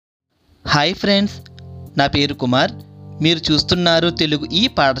Hi friends, నా పేరు కుమార్. మీరు చూస్తున్నారు తెలుగు ఈ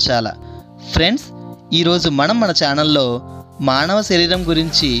పాఠశాల. ఫ్రెండ్స్, ఈరోజు మనం మన ఛానల్లో మానవ శరీరం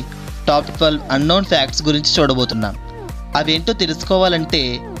గురించి టాప్ 12 అన్నోన్ ఫ్యాక్ట్స్ గురించి చూడబోతున్నాం. అవేంటో తెలుసుకోవాలంటే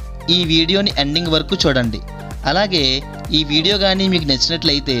ఈ వీడియోని ఎండింగ్ వరకు చూడండి. అలాగే ఈ వీడియో కానీ మీకు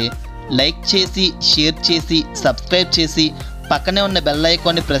నచ్చినట్లయితే లైక్ చేసి, షేర్ చేసి, సబ్స్క్రైబ్ చేసి పక్కనే ఉన్న బెల్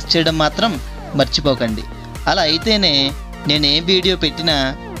ఐకాన్ని ప్రెస్ చేయడం మాత్రం మర్చిపోకండి. అలా అయితేనే నేను ఏ వీడియో పెట్టినా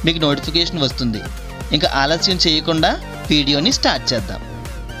మీకు నోటిఫికేషన్ వస్తుంది. ఇంకా ఆలస్యం చేయకుండా వీడియోని స్టార్ట్ చేద్దాం.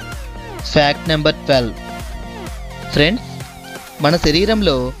 Fact number 12. ఫ్రెండ్స్, మన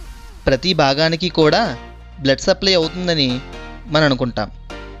శరీరంలో ప్రతి భాగానికి కూడా బ్లడ్ సప్లై అవుతుందని మనం అనుకుంటాం.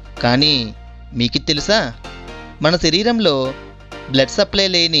 కానీ మీకు తెలుసా, మన శరీరంలో బ్లడ్ సప్లై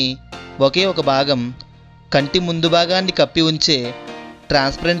లేని ఒకే ఒక భాగం కంటి ముందు భాగాన్ని కప్పి ఉంచే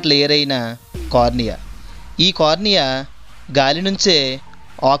ట్రాన్స్పరెంట్ లేయర్ అయిన కార్నియా. ఈ కార్నియా గాలి నుంచే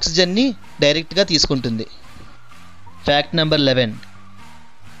ఆక్సిజన్ని డైరెక్ట్గా తీసుకుంటుంది. Fact number 11.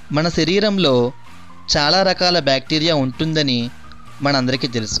 మన శరీరంలో చాలా రకాల బ్యాక్టీరియా ఉంటుందని మనందరికీ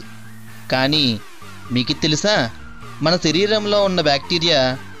తెలుసు. కానీ మీకు తెలుసా, మన శరీరంలో ఉన్న బ్యాక్టీరియా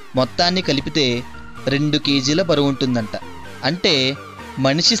మొత్తాన్ని కలిపితే 2 కేజీల బరువు ఉంటుందంట. అంటే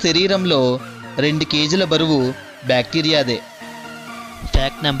మనిషి శరీరంలో 2 కేజీల బరువు బ్యాక్టీరియాదే.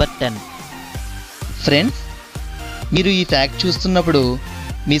 Fact number 10. ఫ్రెండ్స్, మీరు ఈ ఫ్యాక్ట్ చూస్తున్నప్పుడు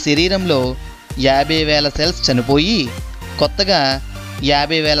మీ శరీరంలో 50,000 సెల్స్ చనిపోయి కొత్తగా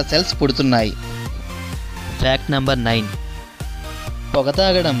 50,000 సెల్స్ పుడుతున్నాయి. Fact number 9. పొగ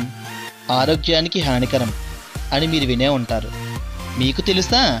తాగడం ఆరోగ్యానికి హానికరం అని మీరు వినే ఉంటారు. మీకు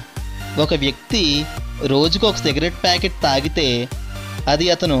తెలుసా, ఒక వ్యక్తి రోజుకు ఒక సిగరెట్ ప్యాకెట్ తాగితే అది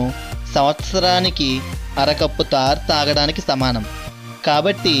అతను సంవత్సరానికి అరకప్పు తాగడానికి సమానం.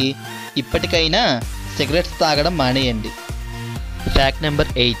 కాబట్టి ఇప్పటికైనా సిగరెట్స్ తాగడం మానేయండి. Fact number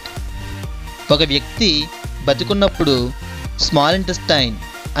 8. ఒక వ్యక్తి బతికున్నప్పుడు స్మాల్ ఇంటెస్టైన్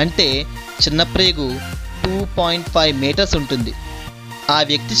అంటే చిన్న ప్రేగు 2.5 మీటర్స్ ఉంటుంది. ఆ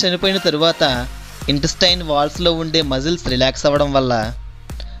వ్యక్తి చనిపోయిన తరువాత ఇంటెస్టైన్ వాల్స్లో ఉండే మజిల్స్ రిలాక్స్ అవ్వడం వల్ల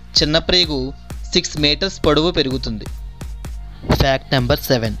చిన్న ప్రేగు 6 మీటర్స్ పొడవు పెరుగుతుంది. Fact number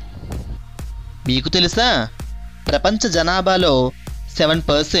 7. మీకు తెలుసా, ప్రపంచ జనాభాలో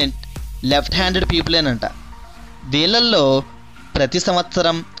 7% లెఫ్ట్ హ్యాండెడ్ పీపులేనంట. వీళ్ళల్లో ప్రతి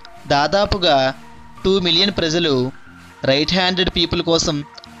సంవత్సరం దాదాపుగా 2 మిలియన్ ప్రజలు రైట్ హ్యాండెడ్ పీపుల్ కోసం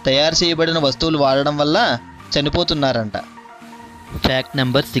తయారు చేయబడిన వస్తువులు వాడడం వల్ల చనిపోతున్నారంట. Fact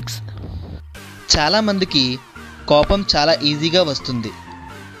number 6. చాలామందికి కోపం చాలా ఈజీగా వస్తుంది.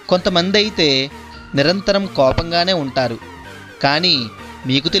 కొంతమంది అయితే నిరంతరం కోపంగానే ఉంటారు. కానీ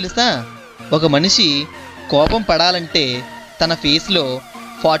మీకు తెలుసా, ఒక మనిషి కోపం పడాలంటే తన ఫేస్లో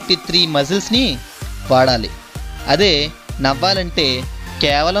 43 మజిల్స్ని వాడాలి. అదే నవ్వాలంటే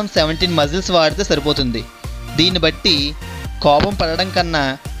కేవలం 17 మజిల్స్ వాడితే సరిపోతుంది. దీన్ని బట్టి కోపం పడడం కన్నా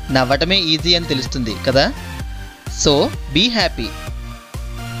నవ్వటమే ఈజీ అని తెలుస్తుంది కదా. So be happy.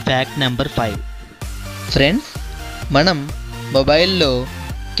 Fact number 5. Friends, మనం మొబైల్లో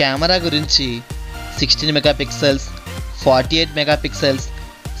కెమెరా గురించి 16 మెగాపిక్సెల్స్, 48 మెగాపిక్సెల్స్,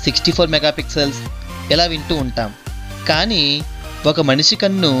 64 మెగాపిక్సెల్స్ ఇలా వింటూ ఉంటాం. కానీ ఒక మనిషి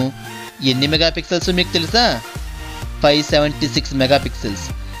కన్ను ఎన్ని మెగాపిక్సెల్స్ మీకు తెలుసా? 576 మెగాపిక్సెల్స్.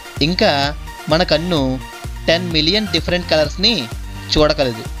 ఇంకా మన కన్ను 10 మిలియన్ డిఫరెంట్ కలర్స్ని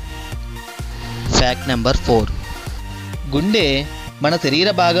చూడగలదు. Fact number 4. గుండె మన శరీర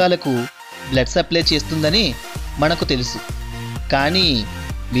భాగాలకు బ్లడ్ సప్లై చేస్తుందని మనకు తెలుసు. కానీ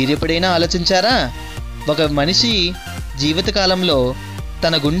మీరు ఎప్పుడైనా ఆలోచించారా, ఒక మనిషి జీవితకాలంలో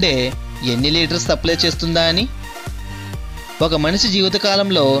తన గుండె ఎన్ని లీటర్స్ సప్లై చేస్తుందా అని? ఒక మనిషి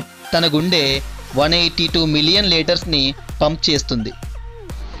జీవితకాలంలో తన గుండె 182 మిలియన్ లీటర్స్ని పంప్ చేస్తుంది.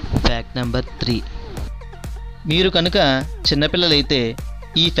 Fact number 3. మీరు కనుక చిన్నపిల్లలైతే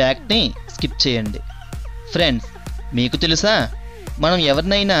ఈ ఫ్యాక్ట్ని స్కిప్ చేయండి. ఫ్రెండ్స్, మీకు తెలుసా, మనం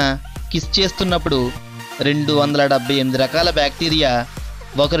ఎవరినైనా కిస్ చేస్తున్నప్పుడు 278 రకాల బ్యాక్టీరియా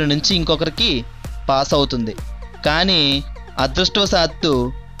ఒకరి నుంచి ఇంకొకరికి పాస్ అవుతుంది. కానీ అదృష్టవశాత్తు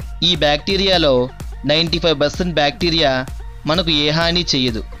ఈ బ్యాక్టీరియాలో 95% బ్యాక్టీరియా మనకు ఏ హాని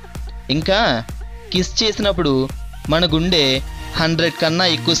చేయదు. ఇంకా కిస్ చేసినప్పుడు మన గుండె 100 కన్నా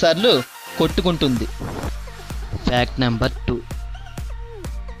ఎక్కువసార్లు కొట్టుకుంటుంది. Fact number 2.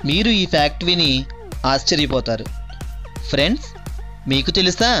 మీరు ఈ ఫ్యాక్ట్ విని ఆశ్చర్యపోతారు. ఫ్రెండ్స్, మీకు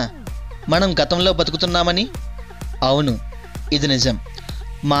తెలుసా, మనం గతంలో బతుకుతున్నామని? అవును, ఇది నిజం.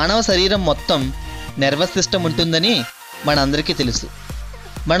 మానవ శరీరం మొత్తం నర్వస్ సిస్టమ్ ఉంటుందని మనందరికీ తెలుసు.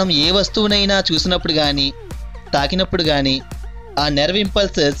 మనం ఏ వస్తువునైనా చూసినప్పుడు కానీ, తాకినప్పుడు కానీ ఆ నర్వ్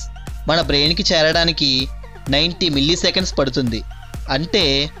ఇంపల్సెస్ మన బ్రెయిన్కి చేరడానికి 90 మిల్లీ సెకండ్స్ పడుతుంది. అంటే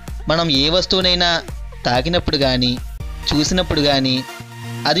మనం ఏ వస్తువునైనా తాకినప్పుడు కానీ చూసినప్పుడు కానీ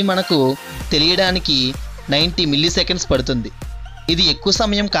అది మనకు తెలియడానికి 90 మిల్లీ సెకండ్స్ పడుతుంది. ఇది ఎక్కువ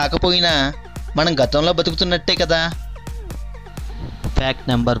సమయం కాకపోయినా మనం గతంలో బతుకుతున్నట్టే కదా. Fact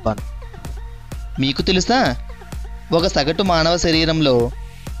number 1. మీకు తెలుసా, ఒక సగటు మానవ శరీరంలో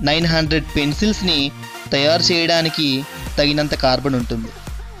 900 పెన్సిల్స్ని తయారు చేయడానికి తగినంత కార్బన్ ఉంటుంది.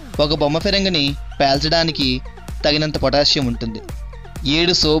 ఒక బొమ్మ ఫిరంగిని పేల్చడానికి తగినంత పొటాషియం ఉంటుంది.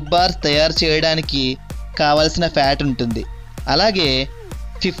 7 సోప్ బార్స్ తయారు చేయడానికి కావలసిన ఫ్యాట్ ఉంటుంది. అలాగే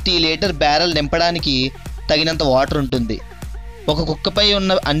 50 లీటర్ బ్యారెల్ నింపడానికి తగినంత వాటర్ ఉంటుంది. ఒక కుక్కపై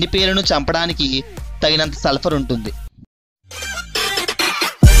ఉన్న అన్ని పేలను చంపడానికి తగినంత సల్ఫర్ ఉంటుంది.